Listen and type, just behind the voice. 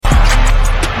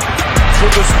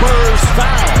Spurs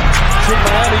foul. Should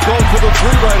Miami go for the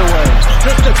three right away?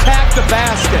 Just attack the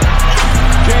basket.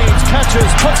 James catches,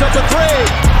 puts up a three.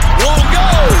 Won't go.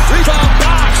 Rebound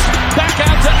box. Back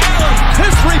out to Allen. His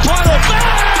three-pointer.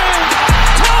 Bang!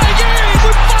 Tie game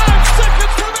with 5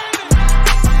 seconds remaining.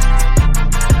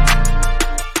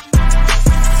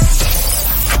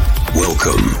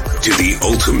 Welcome to the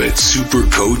Ultimate Super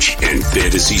Coach and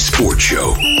Fantasy Sports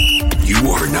Show.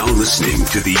 You are now listening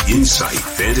to the Insight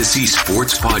Fantasy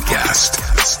Sports Podcast.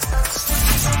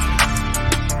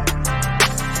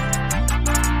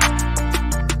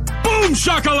 Boom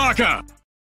shakalaka!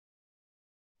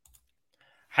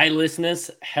 Hey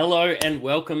listeners, hello and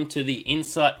welcome to the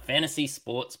Insight Fantasy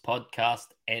Sports Podcast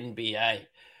NBA.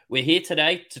 We're here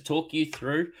today to talk you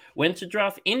through when to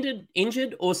draft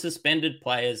injured or suspended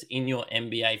players in your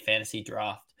NBA fantasy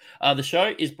draft. The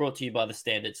show is brought to you by the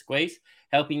Standard Squeeze,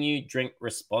 helping you drink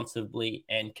responsibly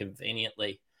and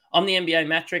conveniently. I'm the NBA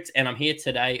Matrix, and I'm here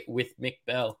today with Mick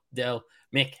Bell.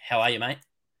 Mick, how are you, mate?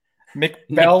 Mick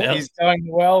Bell is doing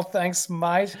well, thanks,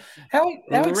 mate. How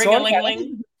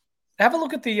exciting! Have a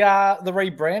look at the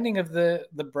rebranding of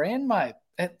the brand, mate.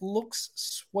 It looks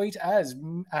sweet as.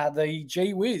 The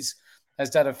G Wiz has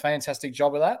done a fantastic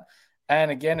job of that.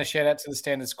 And again, a shout out to the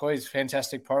Standard Squeeze,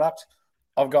 fantastic product.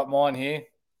 I've got mine here.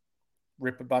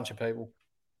 Rip a bunch of people.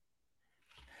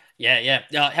 Yeah.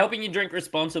 Helping you drink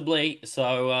responsibly.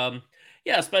 So,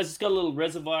 I suppose it's got a little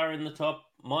reservoir in the top.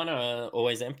 Mine are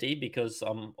always empty because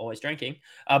I'm always drinking.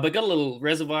 But got a little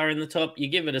reservoir in the top. You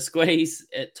give it a squeeze,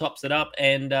 it tops it up,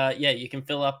 and you can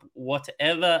fill up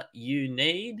whatever you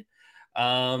need.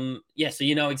 So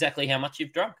you know exactly how much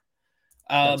you've drunk.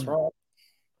 That's right.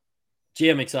 Gee,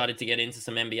 I'm excited to get into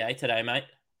some NBA today, mate.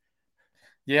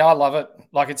 Yeah, I love it.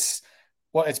 Like it's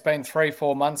been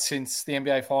 3-4 months since the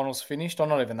NBA Finals finished. Or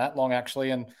not even that long,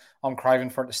 actually, and I'm craving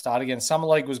for it to start again. Summer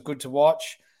League was good to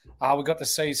watch. We got to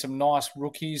see some nice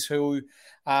rookies who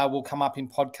will come up in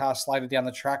podcasts later down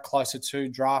the track, closer to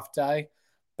draft day.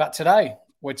 But today,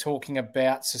 we're talking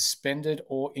about suspended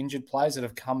or injured players that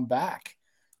have come back.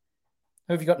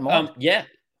 Who have you got in mind? Yeah.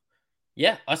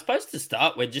 I suppose to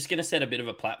start, we're just going to set a bit of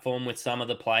a platform with some of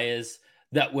the players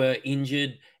that were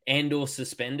injured and or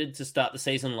suspended to start the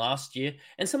season last year,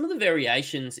 and some of the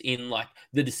variations in like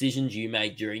the decisions you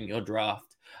made during your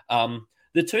draft.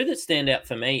 The two that stand out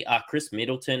for me are Chris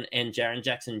Middleton and Jaren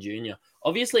Jackson Jr.,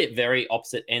 obviously at very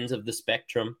opposite ends of the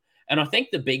spectrum. And I think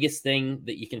the biggest thing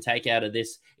that you can take out of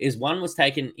this is one was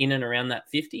taken in and around that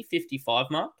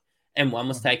 50-55 mark, and one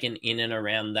was taken in and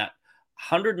around that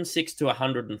 106 to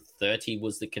 130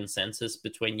 was the consensus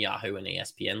between Yahoo and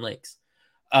ESPN leagues.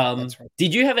 Right.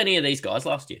 Did you have any of these guys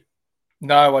last year?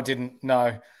 No, I didn't.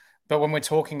 No. But when we're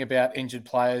talking about injured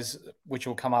players, which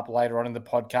will come up later on in the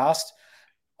podcast,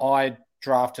 I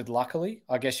drafted luckily,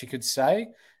 I guess you could say.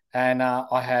 And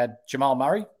I had Jamal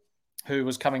Murray, who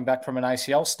was coming back from an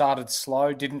ACL, started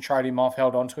slow, didn't trade him off,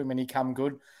 held on to him, and he come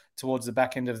good towards the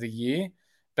back end of the year.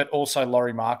 But also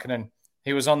Lauri Markkanen.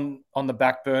 He was on the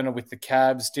back burner with the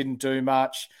Cavs, didn't do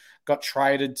much, got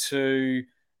traded to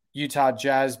Utah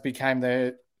Jazz, became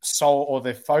their sole or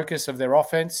their focus of their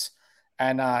offense,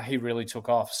 and he really took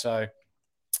off. So,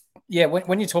 yeah,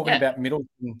 when you're talking about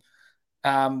Middleton,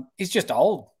 he's just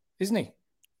old, isn't he?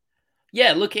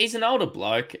 Yeah, look, he's an older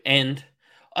bloke, and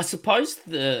I suppose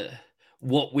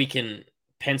what we can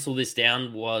pencil this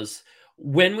down was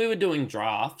when we were doing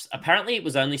drafts, apparently it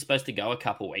was only supposed to go a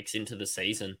couple weeks into the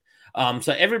season.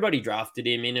 So everybody drafted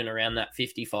him in and around that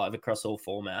 55 across all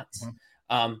formats.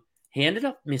 Mm-hmm. He ended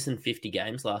up missing 50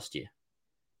 games last year.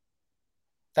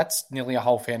 That's nearly a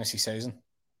whole fantasy season.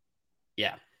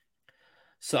 Yeah.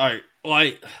 So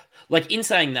in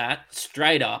saying that,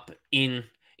 straight up in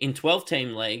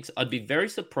 12-team leagues, I'd be very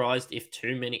surprised if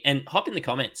too many, and hop in the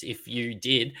comments if you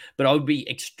did, but I would be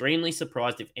extremely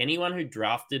surprised if anyone who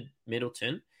drafted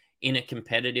Middleton in a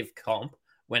competitive comp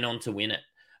went on to win it.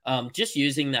 Just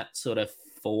using that sort of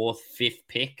 4th, 5th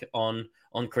pick on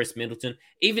Chris Middleton,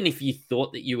 even if you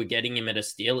thought that you were getting him at a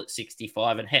steal at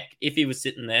 65, and heck, if he was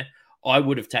sitting there, I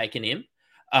would have taken him.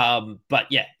 But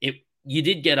yeah, you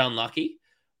did get unlucky.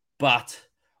 But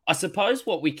I suppose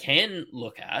what we can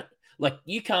look at, like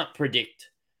you can't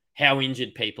predict how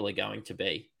injured people are going to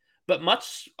be. But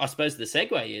I suppose the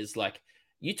segue is like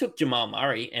you took Jamal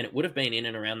Murray and it would have been in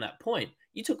and around that point.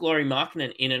 You took Lauri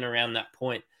Markkanen in and around that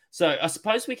point. So I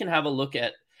suppose we can have a look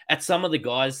at some of the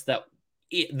guys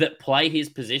that play his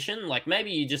position. Like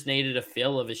maybe you just needed a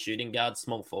fill of a shooting guard,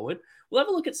 small forward. We'll have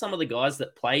a look at some of the guys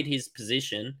that played his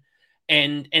position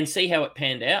and see how it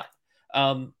panned out.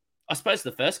 I suppose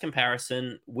the first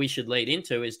comparison we should lead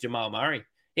into is Jamal Murray.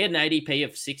 He had an ADP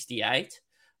of 68.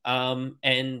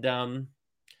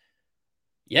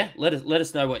 yeah, let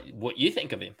us know what you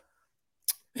think of him.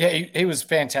 Yeah, he was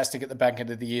fantastic at the back end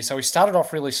of the year. So he started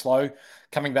off really slow,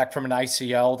 coming back from an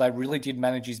ACL. They really did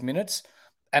manage his minutes,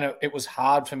 and it was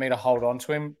hard for me to hold on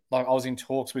to him. Like, I was in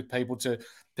talks with people to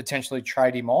potentially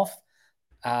trade him off,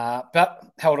 but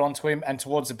held on to him. And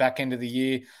towards the back end of the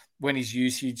year, when his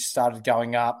usage started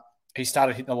going up, he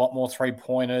started hitting a lot more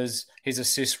 3-pointers. His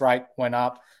assist rate went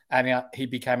up, and he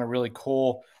became a really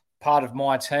core part of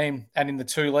my team. And in the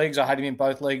 2 leagues, I had him in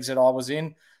both leagues that I was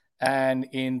in. And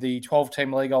in the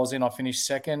 12-team league I was in, I finished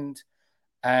second.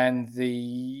 And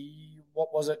the,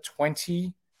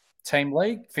 20-team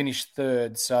league, finished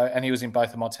third. So, and he was in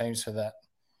both of my teams for that.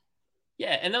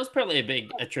 Yeah, and that was probably a big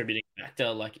attributing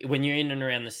factor. Like when you're in and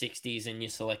around the 60s and you're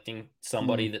selecting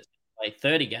somebody that's played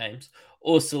 30 games,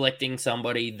 or selecting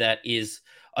somebody that is,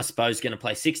 I suppose, going to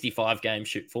play 65 games,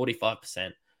 shoot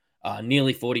 45%,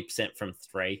 nearly 40% from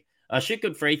 3, shoot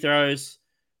good free throws,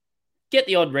 get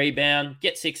the odd rebound,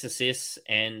 get 6 assists,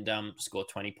 and score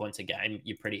 20 points a game,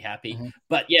 you're pretty happy. Mm-hmm.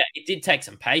 But yeah, it did take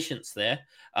some patience there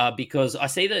because I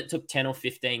see that it took 10 or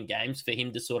 15 games for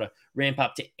him to sort of ramp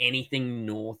up to anything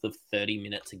north of 30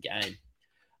 minutes a game.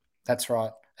 That's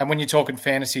right. And when you're talking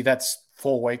fantasy, that's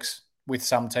 4 weeks with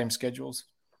some team schedules.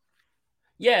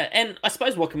 Yeah, and I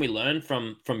suppose what can we learn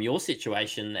from your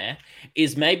situation there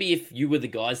is maybe if you were the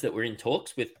guys that were in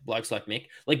talks with blokes like Mick,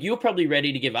 like you're probably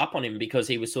ready to give up on him because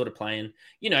he was sort of playing,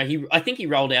 I think he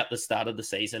rolled out the start of the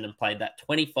season and played that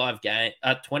 25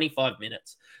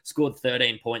 minutes, scored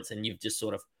 13 points, and you've just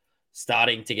sort of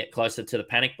starting to get closer to the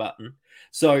panic button.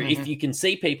 So if you can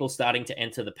see people starting to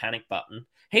enter the panic button,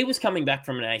 he was coming back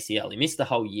from an ACL. He missed the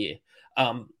whole year.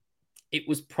 It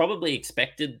was probably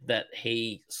expected that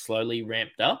he slowly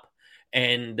ramped up.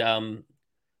 And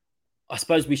I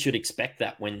suppose we should expect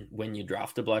that when you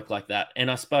draft a bloke like that.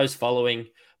 And I suppose following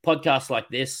podcasts like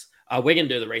this, we're going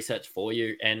to do the research for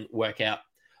you and work out,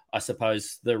 I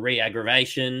suppose, the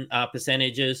re-aggravation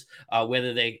percentages,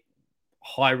 whether they're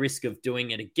high risk of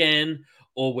doing it again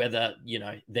or whether,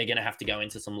 they're going to have to go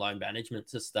into some loan management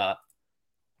to start.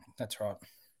 That's right.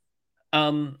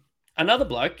 Another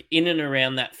bloke in and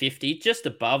around that 50, just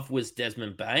above, was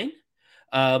Desmond Bane.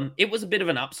 It was a bit of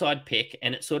an upside pick,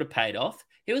 and it sort of paid off.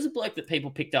 He was a bloke that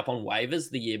people picked up on waivers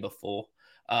the year before.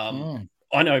 I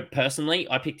know personally,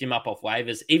 I picked him up off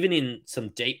waivers, even in some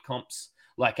deep comps,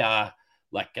 like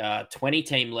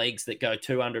 20-team leagues that go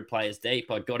 200 players deep.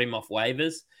 I got him off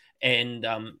waivers, and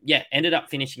ended up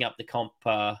finishing up the comp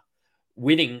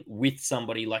winning with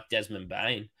somebody like Desmond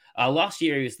Bane. Last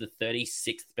year, he was the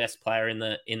 36th best player in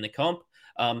the comp.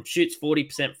 Shoots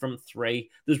 40% from 3.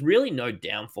 There's really no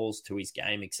downfalls to his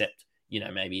game except,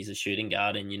 maybe he's a shooting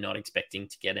guard and you're not expecting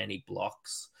to get any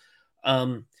blocks.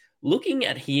 Looking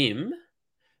at him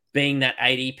being that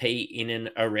ADP in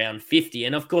and around 50,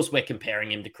 and of course we're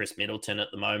comparing him to Chris Middleton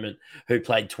at the moment, who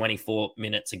played 24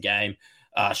 minutes a game,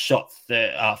 shot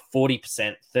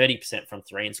 40%, 30% from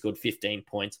 3 and scored 15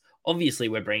 points. Obviously,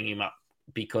 we're bringing him up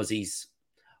because he's,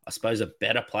 I suppose, a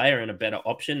better player and a better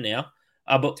option now.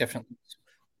 But definitely.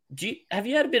 Have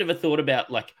you had a bit of a thought about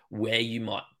like where you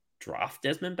might draft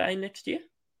Desmond Bane next year?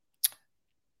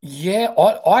 Yeah,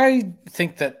 I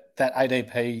think that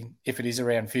ADP, if it is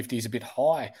around 50, is a bit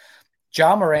high.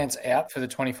 Ja Morant's out for the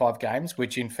 25 games,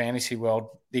 which in fantasy world,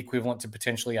 the equivalent to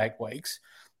potentially 8 weeks.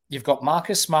 You've got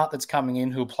Marcus Smart that's coming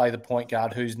in who'll play the point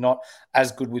guard, who's not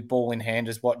as good with ball in hand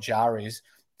as what Ja is.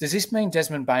 Does this mean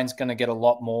Desmond Bane's going to get a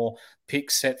lot more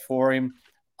picks set for him,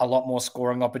 a lot more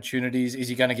scoring opportunities? Is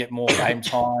he going to get more game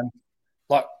time?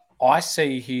 Like, I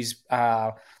see his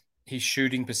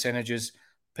shooting percentages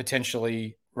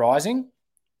potentially rising.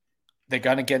 They're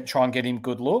going to try and get him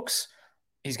good looks.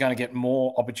 He's going to get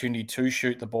more opportunity to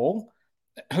shoot the ball.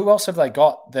 Who else have they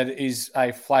got that is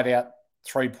a flat-out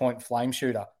 3-point flame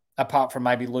shooter, apart from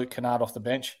maybe Luke Kennard off the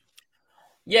bench?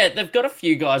 Yeah, they've got a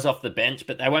few guys off the bench,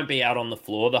 but they won't be out on the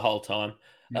floor the whole time.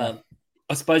 No.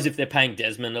 I suppose if they're paying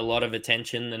Desmond a lot of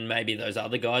attention, then maybe those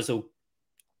other guys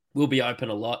will be open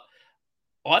a lot.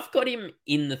 I've got him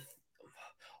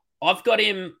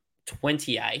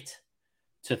 28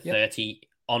 to 30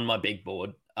 on my big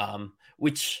board,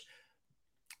 which,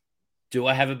 do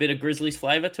I have a bit of Grizzlies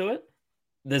flavor to it?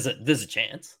 There's a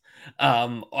chance.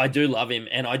 I do love him,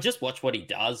 and I just watch what he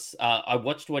does. I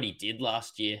watched what he did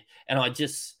last year, and I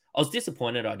was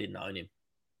disappointed I didn't own him.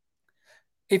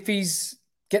 If he's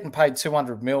getting paid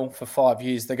 $200 million for 5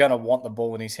 years, they're going to want the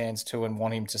ball in his hands too and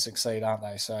want him to succeed, aren't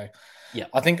they? So, yeah,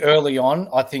 I think early on,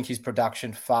 his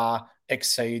production far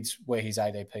exceeds where his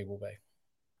ADP will be.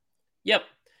 Yep,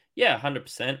 yeah,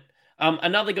 100%.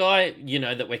 Another guy,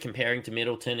 that we're comparing to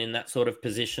Middleton in that sort of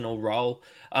positional role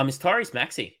is Tyrese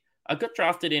Maxey. I got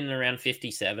drafted in around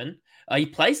 57. He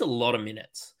plays a lot of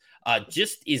minutes.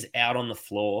 Just is out on the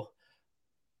floor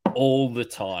all the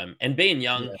time. And being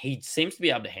young, he seems to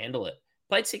be able to handle it.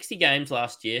 Played 60 games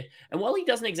last year. And while he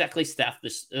doesn't exactly stuff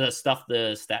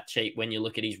the stat sheet when you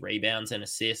look at his rebounds and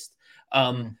assists,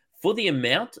 for the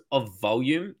amount of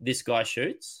volume this guy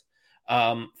shoots,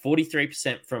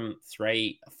 43% from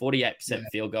three, 48%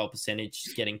 field goal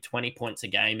percentage, getting 20 points a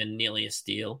game and nearly a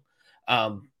steal.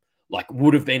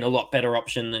 Would have been a lot better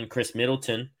option than Chris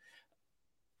Middleton.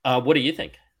 What do you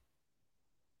think?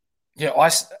 Yeah, I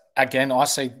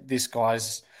see this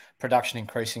guy's production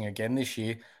increasing again this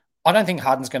year. I don't think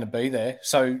Harden's going to be there.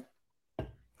 So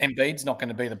Embiid's not going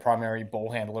to be the primary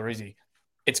ball handler, is he?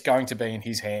 It's going to be in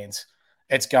his hands.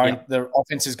 The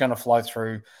offense is going to flow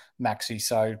through Maxey.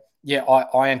 So, yeah,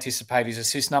 I anticipate his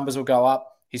assist numbers will go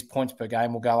up. His points per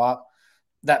game will go up.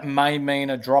 That may mean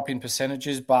a drop in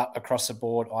percentages, but across the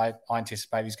board, I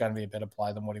anticipate he's going to be a better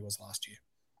player than what he was last year.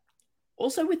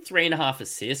 Also, with 3.5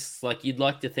 assists, you'd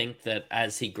like to think that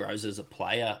as he grows as a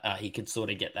player, he could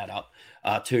sort of get that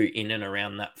up to in and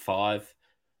around that 5.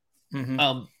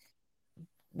 Mm-hmm.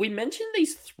 We mentioned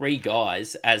these 3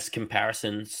 guys as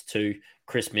comparisons to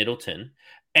Chris Middleton,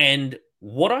 and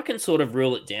what I can sort of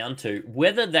rule it down to,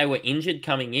 whether they were injured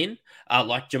coming in,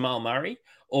 like Jamal Murray,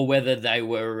 or whether they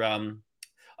were,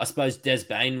 I suppose Des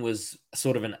Bane was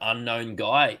sort of an unknown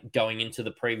guy going into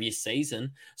the previous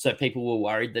season, so people were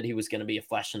worried that he was going to be a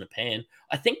flash in the pan.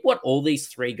 I think what all these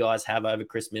 3 guys have over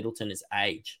Chris Middleton is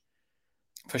age.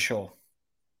 For sure.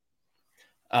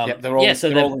 They're all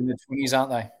in the 20s,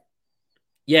 aren't they?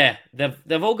 Yeah,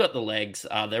 they've all got the legs.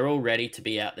 They're all ready to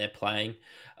be out there playing.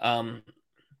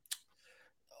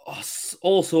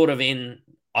 All sort of in,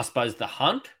 I suppose, the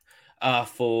hunt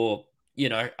for,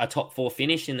 a top 4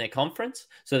 finish in their conference.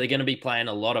 So they're going to be playing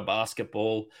a lot of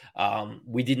basketball.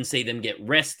 We didn't see them get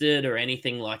rested or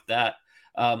anything like that.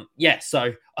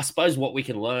 So I suppose what we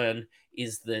can learn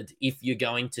is that if you're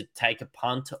going to take a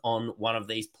punt on one of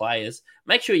these players,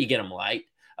 make sure you get them late.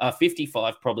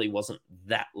 55 probably wasn't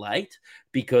that late,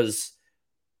 because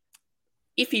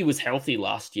if he was healthy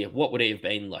last year, what would he have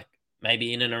been like?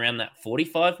 Maybe in and around that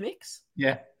 45 mix?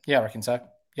 Yeah, I reckon so.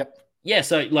 Yep. Yeah,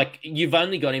 so you've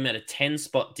only got him at a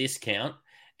 10-spot discount,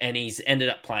 and he's ended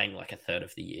up playing like a third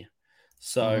of the year.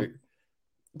 So,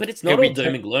 but it's not all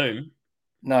doom and gloom.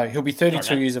 No, he'll be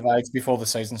 32 years of age before the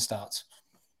season starts.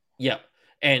 Yeah,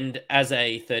 and as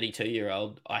a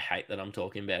 32-year-old, I hate that I'm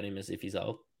talking about him as if he's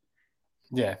old.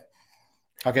 Yeah,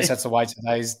 I guess that's the way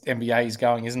today's NBA is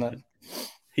going, isn't it?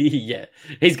 Yeah,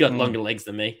 he's got longer legs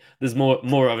than me. There's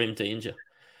more of him to injure.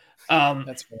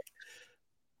 That's fair.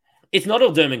 It's not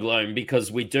all doom and gloom,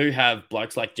 because we do have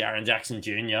blokes like Jaren Jackson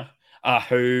Jr.,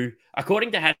 who,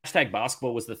 according to Hashtag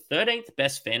Basketball, was the 13th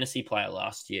best fantasy player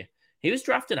last year. He was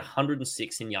drafted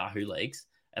 106 in Yahoo leagues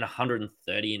and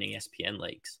 130 in ESPN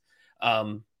leagues.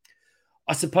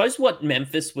 I suppose what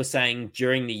Memphis was saying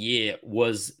during the year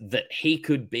was that he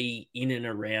could be in and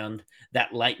around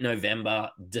that late November,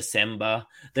 December.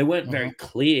 They weren't very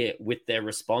clear with their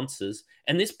responses,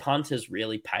 and this punt has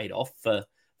really paid off for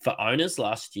owners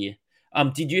last year.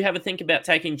 Did you have a think about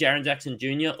taking Jaren Jackson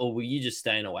Jr., or were you just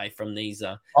staying away from these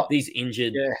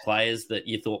injured players that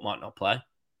you thought might not play?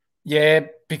 Yeah,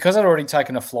 because I'd already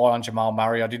taken a fly on Jamal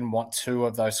Murray, I didn't want 2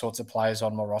 of those sorts of players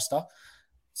on my roster.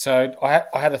 So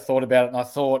I had a thought about it, and I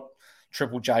thought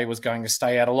Triple J was going to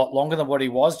stay out a lot longer than what he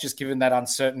was, just given that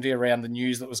uncertainty around the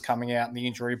news that was coming out and the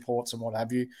injury reports and what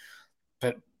have you.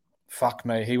 But fuck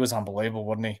me, he was unbelievable,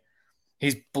 wasn't he?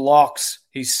 His blocks,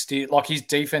 his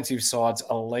defensive side's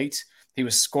elite. He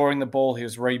was scoring the ball, he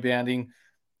was rebounding.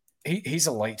 He's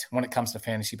elite when it comes to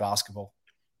fantasy basketball.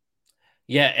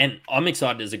 Yeah, and I'm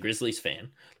excited as a Grizzlies fan.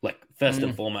 First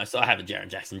and foremost, I have a Jaren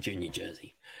Jackson Jr.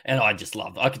 jersey, and I just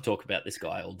love it. I could talk about this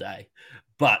guy all day.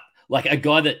 But, a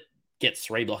guy that gets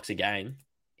 3 blocks a game,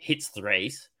 hits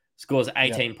threes, scores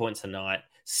 18 points a night,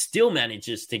 still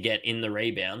manages to get in the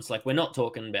rebounds. We're not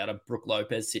talking about a Brook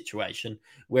Lopez situation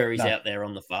where he's out there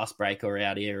on the fast break or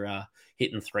out here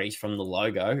hitting threes from the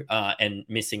logo and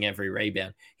missing every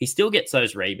rebound. He still gets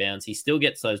those rebounds. He still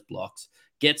gets those blocks,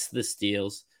 gets the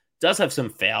steals, does have some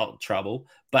foul trouble,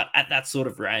 but at that sort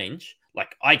of range,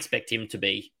 I expect him to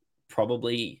be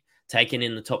probably taken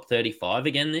in the top 35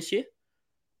 again this year.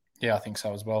 Yeah, I think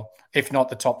so as well. If not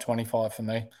the top 25 for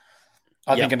me.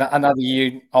 I think another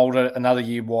year older, another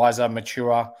year wiser,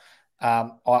 mature.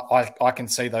 I can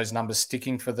see those numbers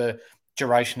sticking for the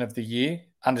duration of the year,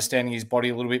 understanding his body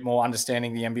a little bit more,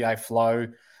 understanding the NBA flow.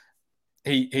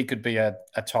 He could be a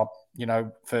top,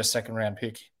 first, second round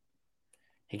pick.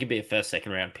 He could be a first,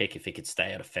 second round pick if he could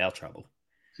stay out of foul trouble.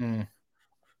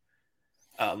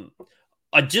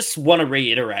 I just want to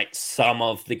reiterate some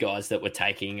of the guys that we're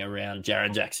taking around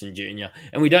Jaren Jackson Jr.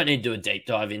 And we don't need to do a deep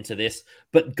dive into this,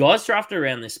 but guys drafted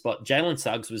around this spot. Jalen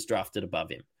Suggs was drafted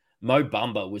above him. Mo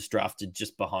Bamba was drafted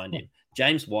just behind him.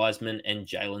 James Wiseman and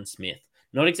Jalen Smith.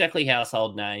 Not exactly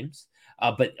household names,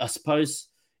 but I suppose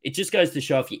it just goes to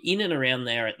show if you're in and around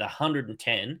there at the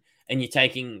 110 and you're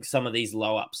taking some of these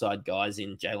low upside guys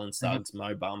in Jalen Suggs,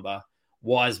 Mo Bamba,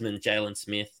 Wiseman, Jalen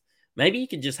Smith, maybe you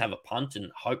could just have a punt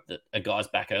and hope that a guy's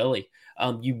back early.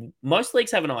 Most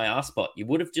leagues have an IR spot. You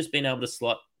would have just been able to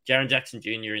slot Jaren Jackson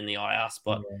Jr. in the IR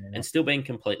spot and still been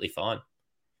completely fine.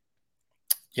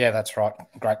 Yeah, that's right.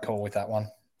 Great call with that one.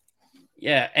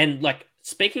 Yeah, and like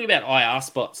speaking about IR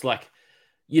spots, like,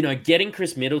 you know, getting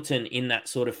Chris Middleton in that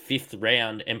sort of 5th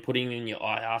round and putting him in your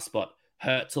IR spot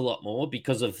hurts a lot more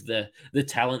because of the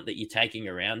talent that you're taking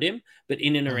around him. But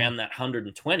in and around that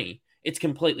 120, it's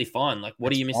completely fine. Like,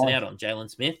 what are you missing out on?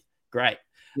 Jalen Smith? Great.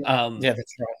 Yeah,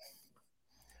 that's right.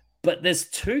 But there's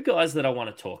 2 guys that I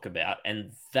want to talk about,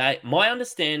 and my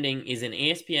understanding is in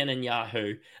ESPN and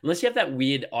Yahoo, unless you have that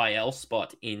weird IL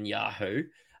spot in Yahoo,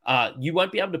 you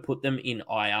won't be able to put them in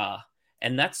IR.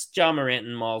 And that's Ja Morant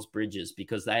and Miles Bridges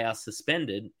because they are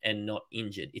suspended and not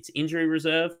injured. It's injury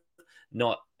reserve,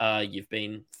 not you've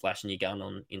been flashing your gun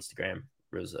on Instagram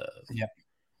reserve.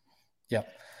 Yeah.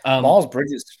 Miles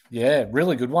Bridges, yeah,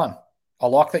 really good one. I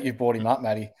like that you brought him up,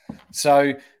 Matty.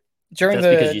 So during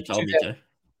because you told me to.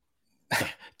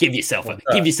 Give yourself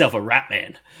a rap,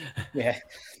 man. Yeah.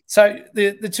 So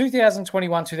the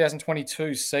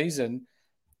 2021-2022 season,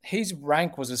 his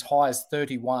rank was as high as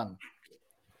 31.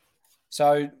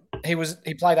 So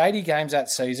he played 80 games that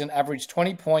season, averaged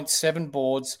 20 points, 7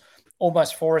 boards,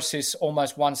 almost 4 assists,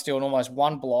 almost 1 steal, and almost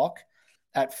 1 block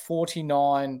at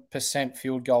 49%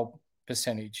 field goal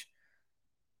percentage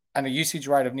and a usage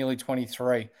rate of nearly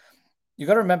 23. You've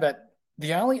got to remember,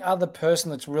 the only other person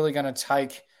that's really going to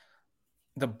take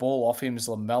the ball off him is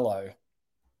LaMelo.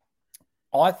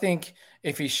 I think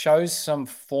if he shows some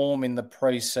form in the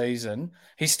preseason,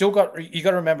 you got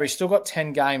to remember, he's still got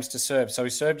 10 games to serve. So he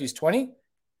served his 20.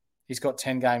 He's got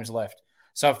 10 games left.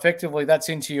 So effectively, that's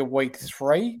into your week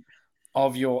 3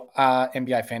 of your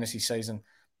NBA fantasy season.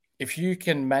 If you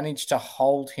can manage to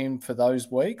hold him for those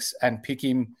weeks and pick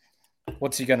him,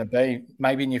 what's he going to be?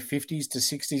 Maybe in your 50s to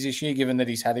 60s this year, given that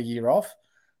he's had a year off,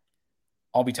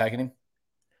 I'll be taking him.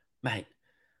 Mate,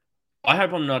 I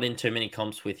hope I'm not in too many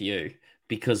comps with you,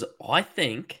 because I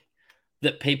think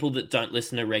that people that don't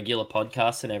listen to regular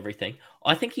podcasts and everything,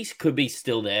 I think he could be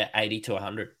still there 80 to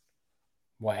 100.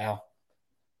 Wow.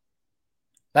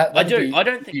 I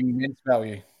don't think immense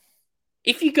value.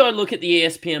 If you go look at the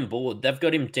ESPN board, they've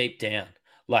got him deep down.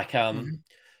 Like,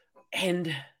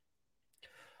 and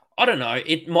I don't know,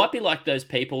 it might be like those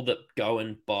people that go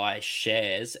and buy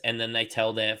shares and then they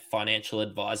tell their financial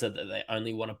advisor that they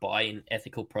only want to buy in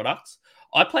ethical products.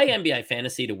 I play NBA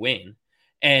fantasy to win.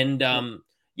 And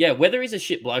whether he's a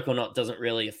shit bloke or not doesn't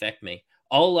really affect me.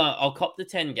 I'll cop the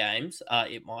 10 games.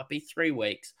 It might be 3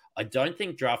 weeks. I don't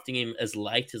think drafting him as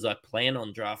late as I plan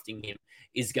on drafting him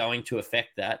is going to affect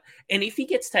that. And if he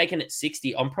gets taken at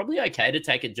 60, I'm probably okay to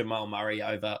take a Jamal Murray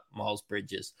over Miles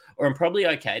Bridges, or I'm probably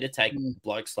okay to take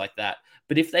blokes like that.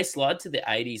 But if they slide to the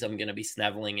 80s, I'm going to be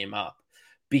snaveling him up,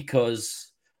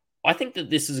 because I think that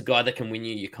this is a guy that can win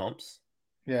you your comps.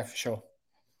 Yeah, for sure.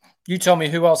 You tell me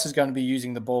who else is going to be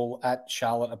using the ball at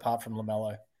Charlotte apart from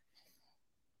LaMelo?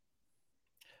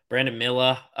 Brandon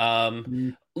Miller.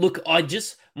 Look,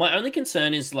 my only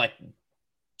concern is, like,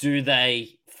 do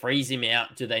they freeze him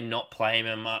out? Do they not play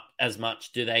him as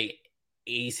much? Do they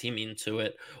ease him into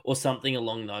it or something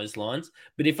along those lines?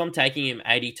 But if I'm taking him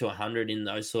 80 to 100 in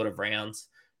those sort of rounds,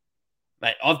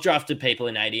 mate, I've drafted people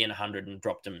in 80 and 100 and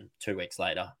dropped them 2 weeks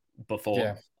later before.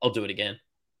 Yeah. I'll do it again.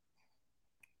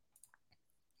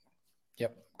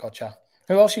 Yep, gotcha.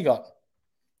 Who else you got?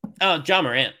 Ja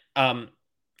Morant.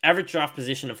 Average draft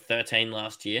position of 13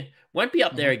 last year. Won't be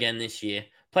up there again this year.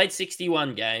 Played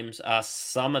 61 games.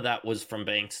 Some of that was from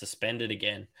being suspended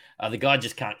again. The guy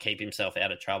just can't keep himself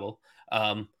out of trouble.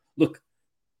 Look,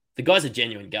 the guy's a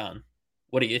genuine gun.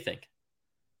 What do you think?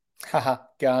 Haha,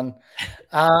 gun.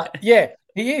 Yeah,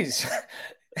 he is.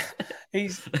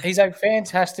 He's a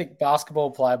fantastic basketball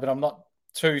player, but I'm not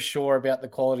too sure about the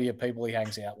quality of people he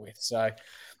hangs out with. So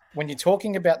when you're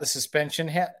talking about the suspension,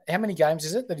 how many games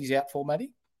is it that he's out for,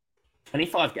 Matty?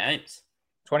 25 games.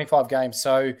 25 games.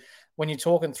 So when you're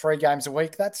talking 3 games a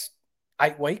week, that's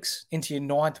 8 weeks into your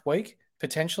 9th week,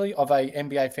 potentially, of a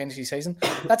NBA fantasy season.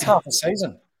 That's half a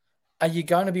season. Are you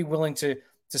going to be willing to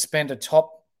spend a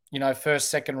top,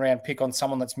 first, second round pick on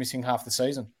someone that's missing half the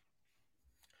season?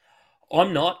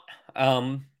 I'm not.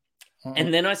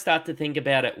 And then I start to think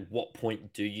about at what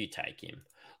point do you take him?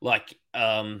 Like,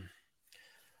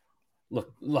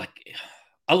 look, like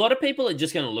a lot of people are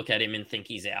just going to look at him and think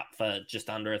he's out for just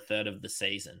under a third of the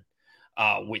season,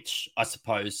 which I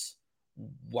suppose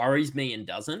worries me and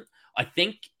doesn't. I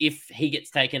think if he gets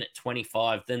taken at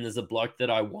 25, then there's a bloke that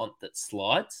I want that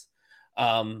slides.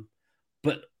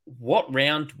 But what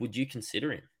round would you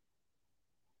consider him?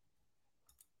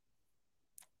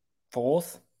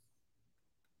 4th.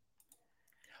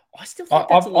 I still think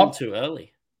that's a little too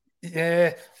early.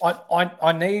 Yeah,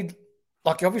 I need,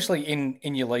 like, obviously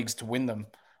in your leagues to win them,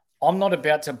 I'm not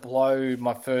about to blow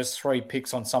my first 3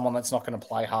 picks on someone that's not going to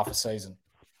play half a season.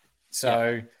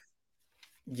 So,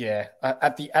 yeah,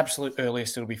 at the absolute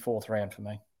earliest, it'll be 4th round for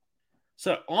me.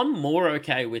 So I'm more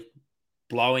okay with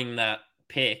blowing that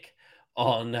pick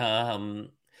on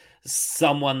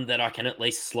someone that I can at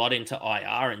least slot into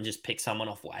IR and just pick someone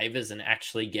off waivers and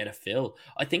actually get a fill.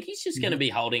 I think he's just going to be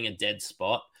holding a dead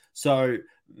spot. So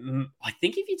I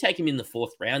think if you take him in the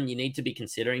 4th round, you need to be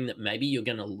considering that maybe you're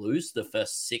going to lose the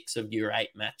first 6 of your 8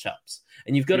 matchups.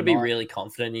 And you've got to be really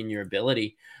confident in your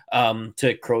ability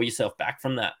to crawl yourself back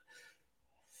from that.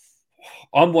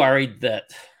 I'm worried that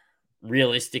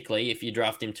realistically, if you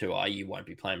draft him too high, you won't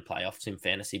be playing playoffs in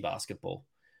fantasy basketball.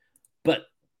 But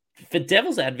for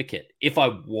devil's advocate, if I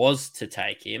was to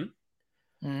take him,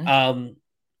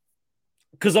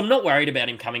 because I'm not worried about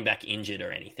him coming back injured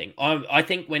or anything. I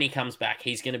think when he comes back,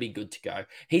 he's going to be good to go.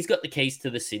 He's got the keys to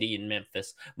the city in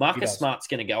Memphis. Marcus Smart's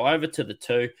going to go over to the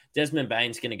 2. Desmond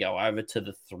Bane's going to go over to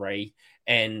the 3.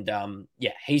 And,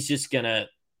 he's just going to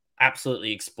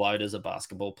absolutely explode as a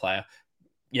basketball player.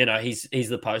 You know, he's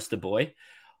the poster boy.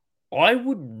 I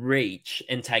would reach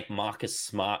and take Marcus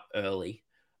Smart early.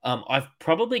 I've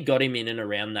probably got him in and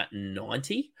around that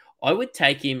 90. I would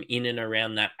take him in and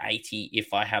around that 80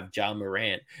 if I have Ja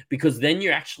Morant, because then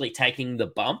you're actually taking the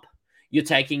bump. You're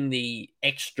taking the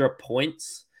extra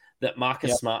points that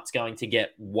Marcus Smart's going to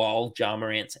get while Ja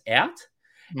Morant's out.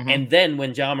 And then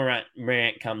when Ja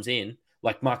Morant comes in,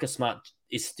 like, Marcus Smart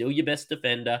is still your best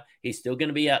defender. He's still going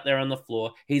to be out there on the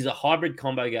floor. He's a hybrid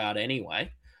combo guard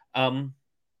anyway.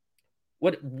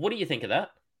 What do you think of that?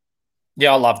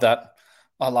 Yeah, I love that.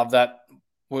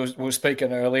 We were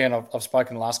speaking earlier, and I've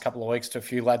spoken the last couple of weeks to a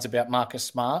few lads about Marcus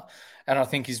Smart, and I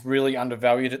think he's really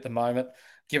undervalued at the moment,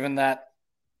 given that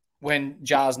when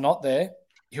Ja's not there,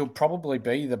 he'll probably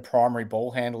be the primary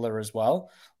ball handler as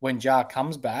well. When Ja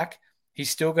comes back, he's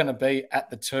still going to be at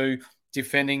the 2,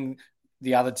 defending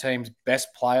the other team's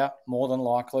best player, more than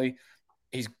likely.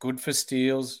 He's good for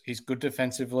steals. He's good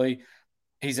defensively.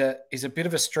 He's a bit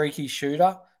of a streaky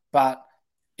shooter, but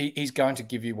he's going to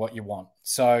give you what you want.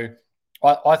 So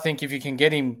I think if you can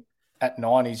get him at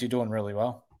 90s, you're doing really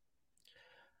well.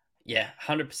 Yeah,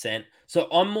 100%. So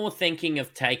I'm more thinking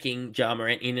of taking Ja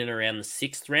Morant in and around the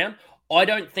 6th round. I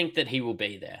don't think that he will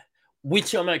be there,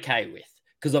 which I'm okay with,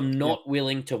 because I'm not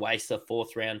willing to waste a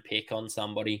 4th round pick on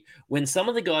somebody when some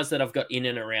of the guys that I've got in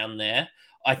and around there,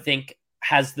 I think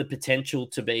has the potential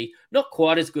to be not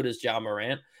quite as good as Ja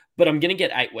Morant, but I'm going to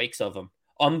get 8 weeks of him.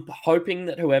 I'm hoping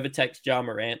that whoever takes Ja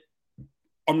Morant,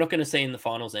 I'm not going to see in the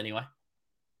finals anyway.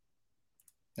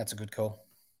 That's a good call.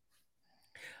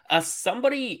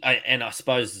 Somebody, and I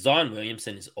suppose Zion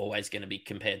Williamson is always going to be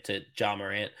compared to Ja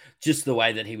Morant, just the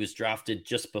way that he was drafted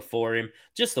just before him,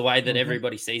 just the way that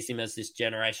everybody sees him as this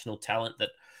generational talent that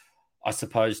I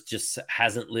suppose just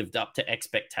hasn't lived up to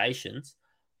expectations.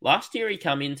 Last year, he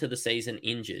come into the season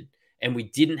injured, and we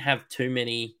didn't have too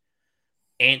many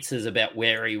answers about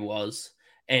where he was.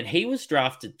 And he was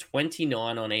drafted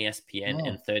 29 on ESPN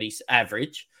and 30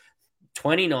 average,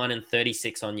 29 and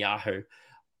 36 on Yahoo.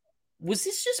 Was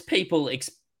this just people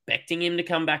expecting him to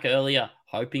come back earlier,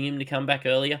 hoping him to come back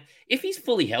earlier? If he's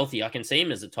fully healthy, I can see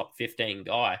him as a top 15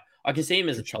 guy. I can see him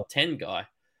as a top 10 guy.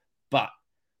 But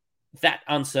that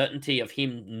uncertainty of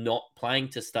him not playing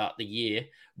to start the year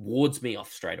wards me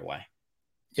off straight away.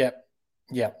 Yep.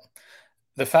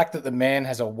 The fact that the man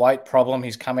has a weight problem,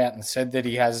 he's come out and said that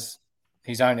he has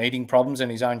his own eating problems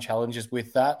and his own challenges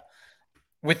with that.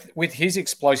 With his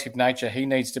explosive nature, he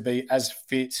needs to be as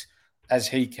fit as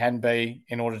he can be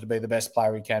in order to be the best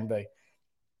player he can be.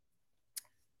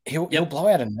 He'll blow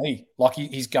out a knee. Like,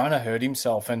 he's going to hurt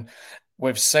himself. And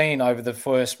we've seen over the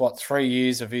first, 3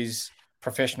 years of his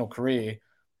professional career,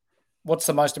 what's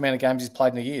the most amount of games he's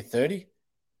played in a year? 30?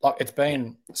 Like, it's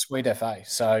been sweet FA.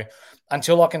 So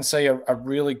until I can see a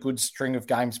really good string of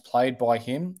games played by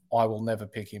him, I will never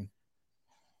pick him.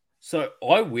 So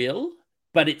I will,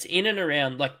 but it's in and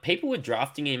around, like, people were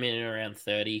drafting him in and around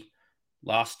 30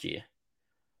 last year.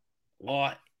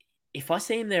 Well, if I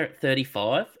see him there at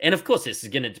 35, and of course this is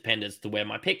going to depend as to where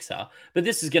my picks are, but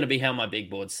this is going to be how my big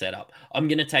board's set up. I'm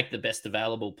going to take the best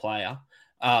available player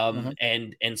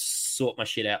and sort my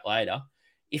shit out later.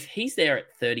 If he's there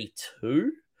at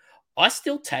 32, I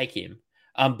still take him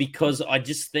because I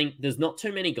just think there's not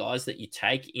too many guys that you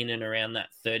take in and around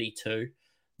that 32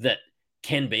 that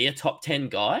can be a top 10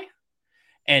 guy.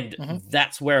 And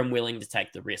that's where I'm willing to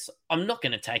take the risk. I'm not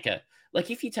going to take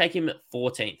if you take him at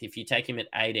 14th, if you take him at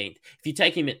 18th, if you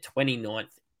take him at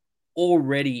 29th,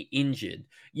 already injured,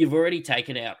 you've already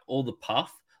taken out all the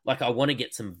puff. Like, I want to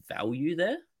get some value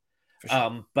there. For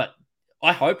sure. But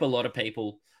I hope a lot of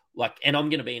people, and I'm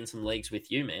going to be in some leagues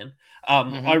with you, man.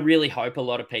 I really hope a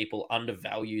lot of people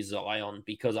undervalue Zion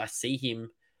because I see him,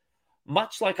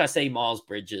 much like I see Miles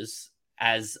Bridges,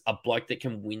 as a bloke that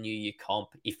can win you your comp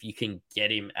if you can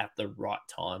get him at the right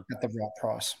time. At the right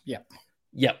price. Yep.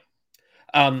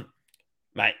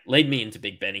 Mate, lead me into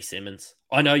Big Benny Simmons.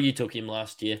 I know you took him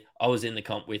last year. I was in the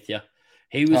comp with you.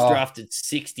 He was drafted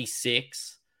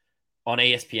 66 on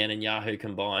ESPN and Yahoo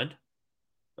combined.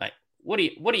 Mate, what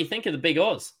do you think of the Big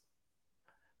Oz?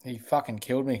 He fucking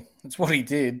killed me. That's what he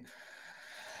did.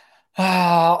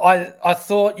 I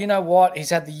thought, you know what?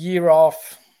 He's had the year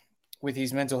off with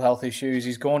his mental health issues.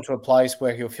 He's gone to a place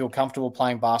where he'll feel comfortable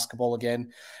playing basketball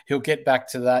again. He'll get back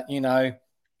to that,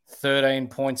 13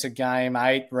 points a game,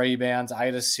 8 rebounds,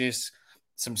 8 assists,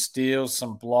 some steals,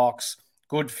 some blocks,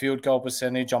 good field goal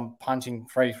percentage. I'm punching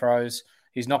free throws.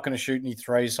 He's not going to shoot any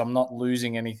threes, so I'm not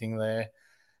losing anything there.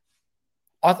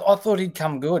 I thought he'd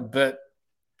come good, but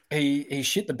he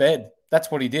shit the bed. That's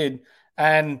what he did.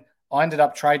 And I ended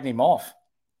up trading him off.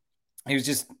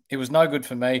 It was no good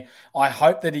for me. I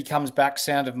hope that he comes back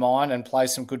sound of mind and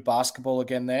plays some good basketball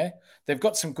again there. They've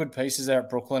got some good pieces there at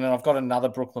Brooklyn, and I've got another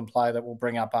Brooklyn player that we'll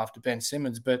bring up after Ben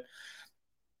Simmons, but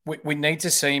we need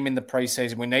to see him in the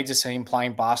preseason. We need to see him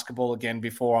playing basketball again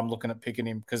before I'm looking at picking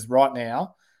him, because right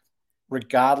now,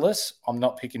 regardless, I'm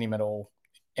not picking him at all,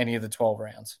 any of the 12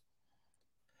 rounds.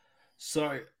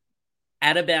 So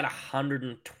at about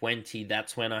 120,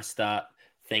 that's when I start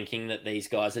thinking that these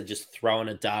guys are just throwing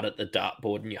a dart at the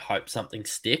dartboard and you hope something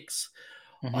sticks.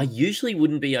 I usually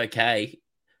wouldn't be okay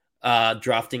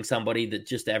drafting somebody that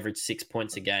just averaged 6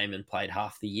 points a game and played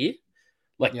half the year.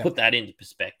 Put that into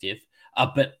perspective.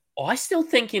 But I still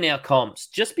think in our comps,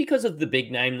 just because of the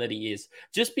big name that he is,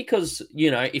 just because,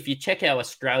 if you check our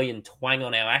Australian twang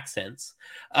on our accents,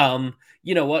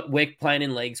 you know what? We're playing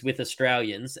in leagues with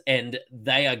Australians and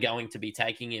they are going to be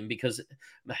taking him because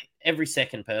every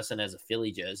second person has a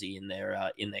Philly jersey in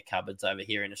their cupboards over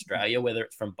here in Australia, whether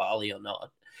it's from Bali or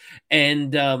not.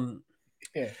 And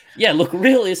look,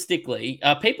 realistically,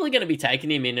 people are going to be taking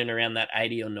him in and around that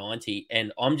 80 or 90,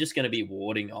 and I'm just going to be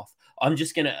warding off. I'm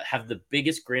just going to have the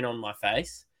biggest grin on my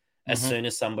face as soon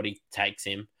as somebody takes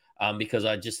him because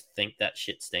I just think that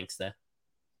shit stinks there.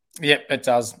 Yep, it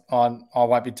does. I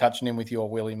won't be touching him with your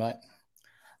Willie, mate.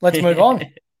 Let's move on.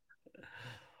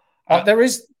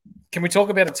 Can we talk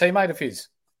about a teammate of his?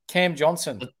 Cam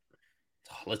Johnson.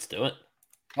 Let's do it.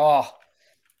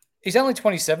 He's only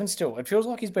 27 still. It feels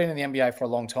like he's been in the NBA for a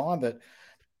long time, but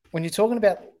when you're talking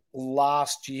about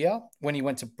last year when he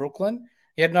went to Brooklyn,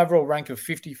 he had an overall rank of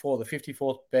 54, the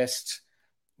 54th best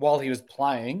while he was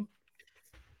playing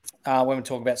when we're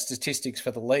talking about statistics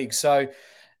for the league. So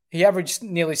he averaged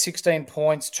nearly 16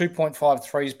 points, 2.5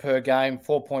 threes per game,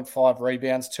 4.5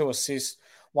 rebounds, 2 assists,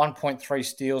 1.3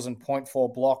 steals and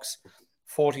 0.4 blocks,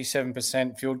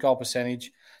 47% field goal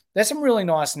percentage. There's some really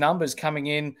nice numbers coming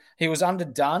in. He was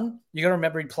underdone. You got to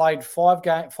remember he played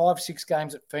 5-6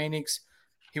 games at Phoenix.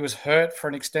 He was hurt for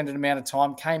an extended amount of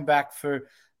time, came back for,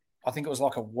 I think it was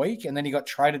like a week, and then he got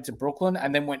traded to Brooklyn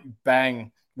and then went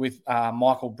bang with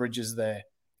Mikal Bridges there,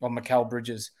 or Mikal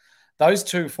Bridges. Those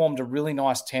two formed a really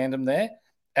nice tandem there.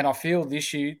 And I feel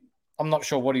this year, I'm not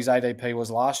sure what his ADP was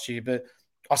last year, but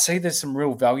I see there's some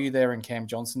real value there in Cam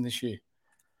Johnson this year.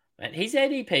 And his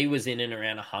ADP was in and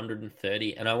around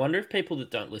 130. And I wonder if people that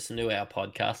don't listen to our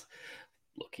podcast,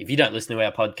 look, if you don't listen to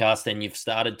our podcast and you've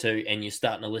started to, and you're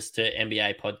starting to listen to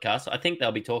NBA podcasts, I think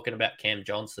they'll be talking about Cam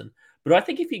Johnson. But I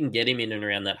think if you can get him in and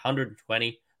around that 120,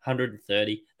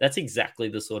 130, that's exactly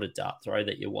the sort of dart throw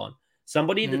that you want.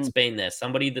 Somebody that's been there,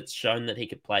 somebody that's shown that he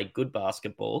could play good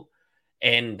basketball,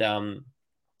 and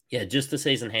just the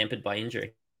season hampered by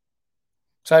injury.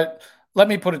 So let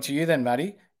me put it to you then,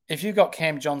 Matty. If you've got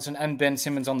Cam Johnson and Ben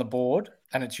Simmons on the board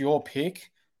and it's your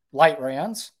pick, late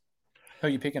rounds, who are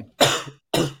you picking?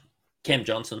 Cam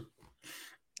Johnson.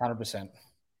 100%.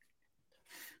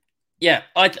 Yeah,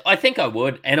 I think I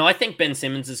would. And I think Ben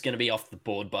Simmons is going to be off the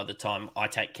board by the time I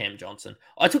take Cam Johnson.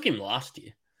 I took him last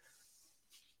year.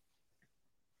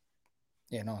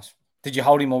 Yeah, nice. Did you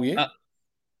hold him all year?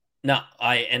 No,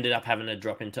 I ended up having to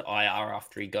drop into IR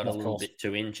after he got a little bit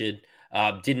too injured.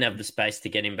 Didn't have the space to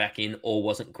get him back in, or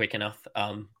wasn't quick enough.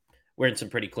 We're in some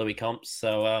pretty cluey comps.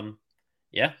 So,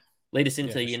 yeah. Lead us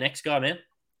into your next guy, man.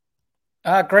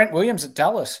 Grant Williams at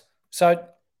Dallas. So,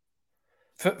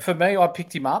 for me, I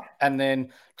picked him up and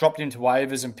then dropped into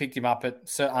waivers and picked him up at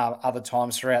other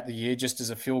times throughout the year just as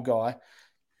a fill guy.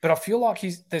 But I feel like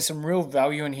there's some real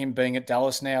value in him being at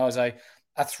Dallas now as a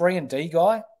 3-and-D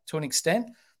guy to an extent.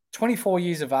 24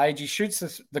 years of age. He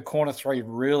shoots the corner three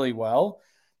really well.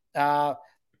 8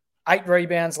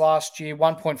 rebounds last year,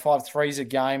 1.5 threes a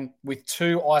game with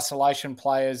 2 isolation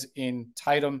players in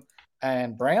Tatum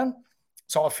and Brown.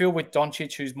 So I feel with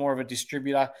Doncic, who's more of a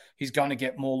distributor, he's going to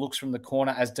get more looks from the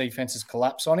corner as defenses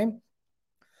collapse on him.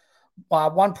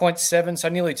 1.7, so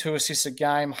nearly 2 assists a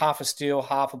game, half a steal,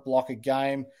 half a block a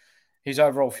game. His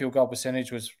overall field goal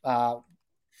percentage was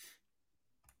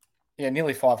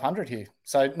nearly 500 here.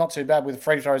 So not too bad with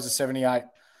free throws of 78.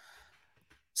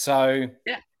 So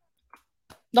yeah,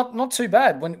 not too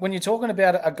bad. When you're talking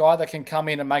about a guy that can come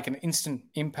in and make an instant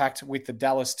impact with the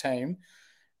Dallas team,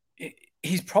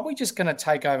 he's probably just going to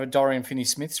take over Dorian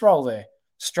Finney-Smith's role there.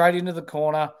 Straight into the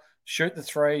corner, shoot the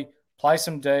three, play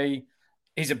some D.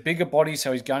 He's a bigger body,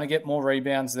 so he's going to get more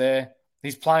rebounds there.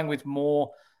 He's playing with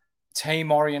more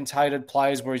team-orientated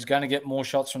players where he's going to get more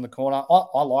shots from the corner.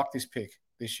 I like this pick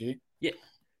this year.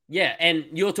 Yeah, and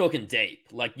you're talking deep.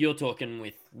 Like, you're talking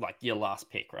with, like, your last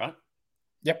pick, right?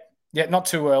 Yep. Yeah, not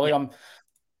too early. Yep. I'm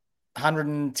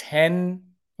 110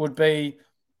 would be,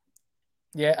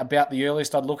 about the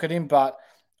earliest I'd look at him. But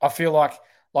I feel like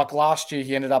last year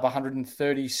he ended up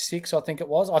 136, I think it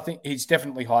was. I think he's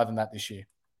definitely higher than that this year.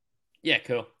 Yeah,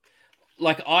 cool.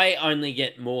 Like, I only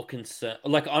get more concerned.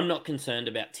 Like, I'm not concerned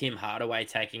about Tim Hardaway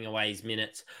taking away his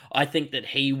minutes. I think that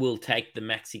he will take the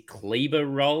Maxi Kleber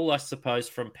role, I suppose,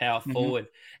 from power forward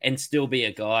and still be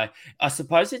a guy. I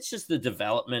suppose it's just the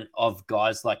development of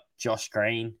guys like Josh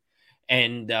Green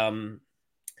and,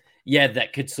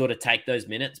 that could sort of take those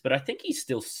minutes. But I think he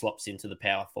still slops into the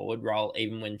power forward role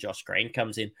even when Josh Green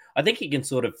comes in. I think he can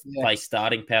sort of play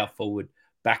starting power forward,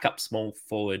 backup small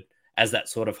forward as that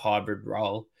sort of hybrid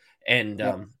role. And,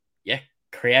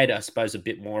 create, I suppose, a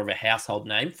bit more of a household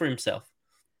name for himself.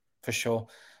 For sure.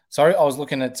 Sorry, I was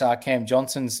looking at Cam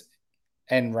Johnson's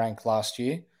end rank last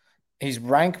year. His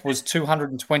rank was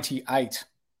 228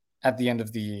 at the end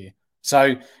of the year.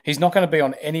 So he's not going to be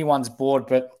on anyone's board,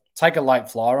 but take a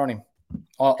late flyer on him.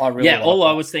 I really like all that.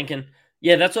 I was thinking,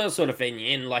 that's what I was sort of feeding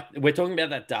in. Like, we're talking about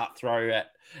that dart throw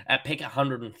at pick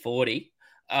 140.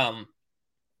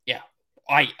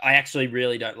 I actually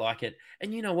really don't like it.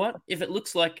 And you know what? If it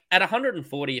looks like at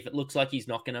 140, if it looks like he's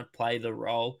not going to play the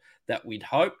role that we'd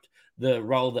hoped, the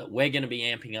role that we're going to be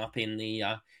amping up in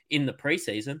the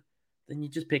preseason, then you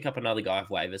just pick up another guy of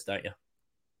waivers, don't you?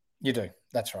 You do.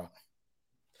 That's right.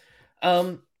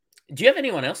 Do you have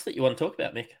anyone else that you want to talk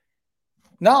about, Mick?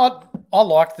 No, I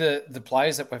like the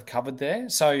players that we've covered there.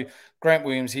 So Grant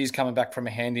Williams, he's coming back from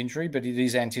a hand injury, but it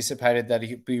is anticipated that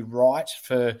he'll be right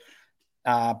for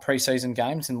preseason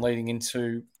games and leading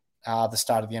into the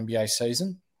start of the NBA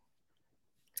season.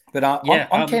 But I'm keen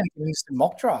to get into some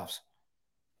mock drafts.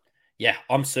 Yeah,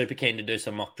 I'm super keen to do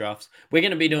some mock drafts. We're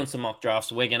going to be doing some mock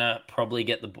drafts. We're going to probably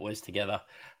get the boys together,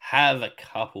 have a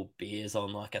couple beers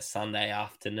on like a Sunday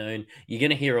afternoon. You're going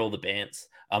to hear all the bants,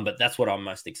 but that's what I'm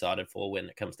most excited for when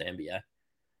it comes to NBA.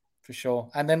 For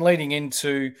sure. And then leading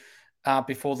into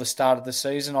before the start of the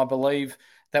season, I believe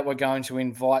that we're going to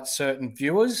invite certain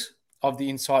viewers of the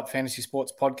Insight Fantasy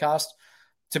Sports podcast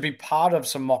to be part of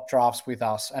some mock drafts with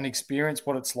us and experience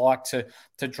what it's like to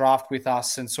draft with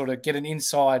us and sort of get an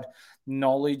inside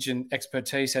knowledge and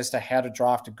expertise as to how to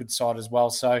draft a good side as well.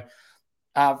 So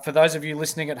for those of you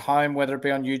listening at home, whether it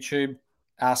be on YouTube,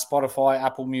 Spotify,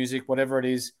 Apple Music, whatever it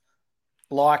is,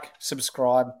 like,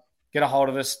 subscribe, get a hold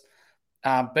of us,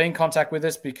 be in contact with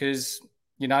us because,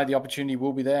 the opportunity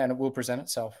will be there and it will present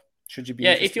itself. Should you be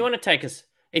interested? If you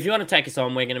want to take us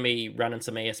on, we're going to be running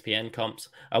some ESPN comps.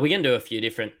 We're going to do a few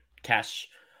different cash,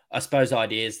 I suppose,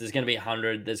 ideas. There's going to be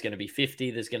 100, there's going to be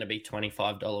 50, there's going to be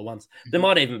 $25 ones. There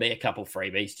might even be a couple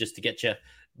freebies just to get you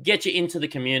into the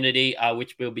community,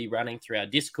 which we'll be running through our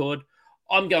Discord.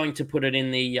 I'm going to put it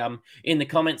in the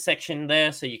comment section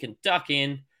there so you can duck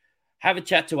in, have a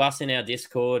chat to us in our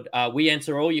Discord. We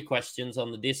answer all your questions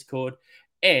on the Discord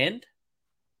and,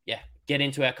 get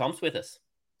into our comps with us.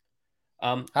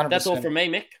 100%. That's all from me,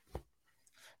 Mick.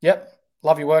 Yep.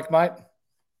 Love your work, mate.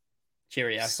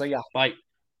 Cheerio. See ya. Bye.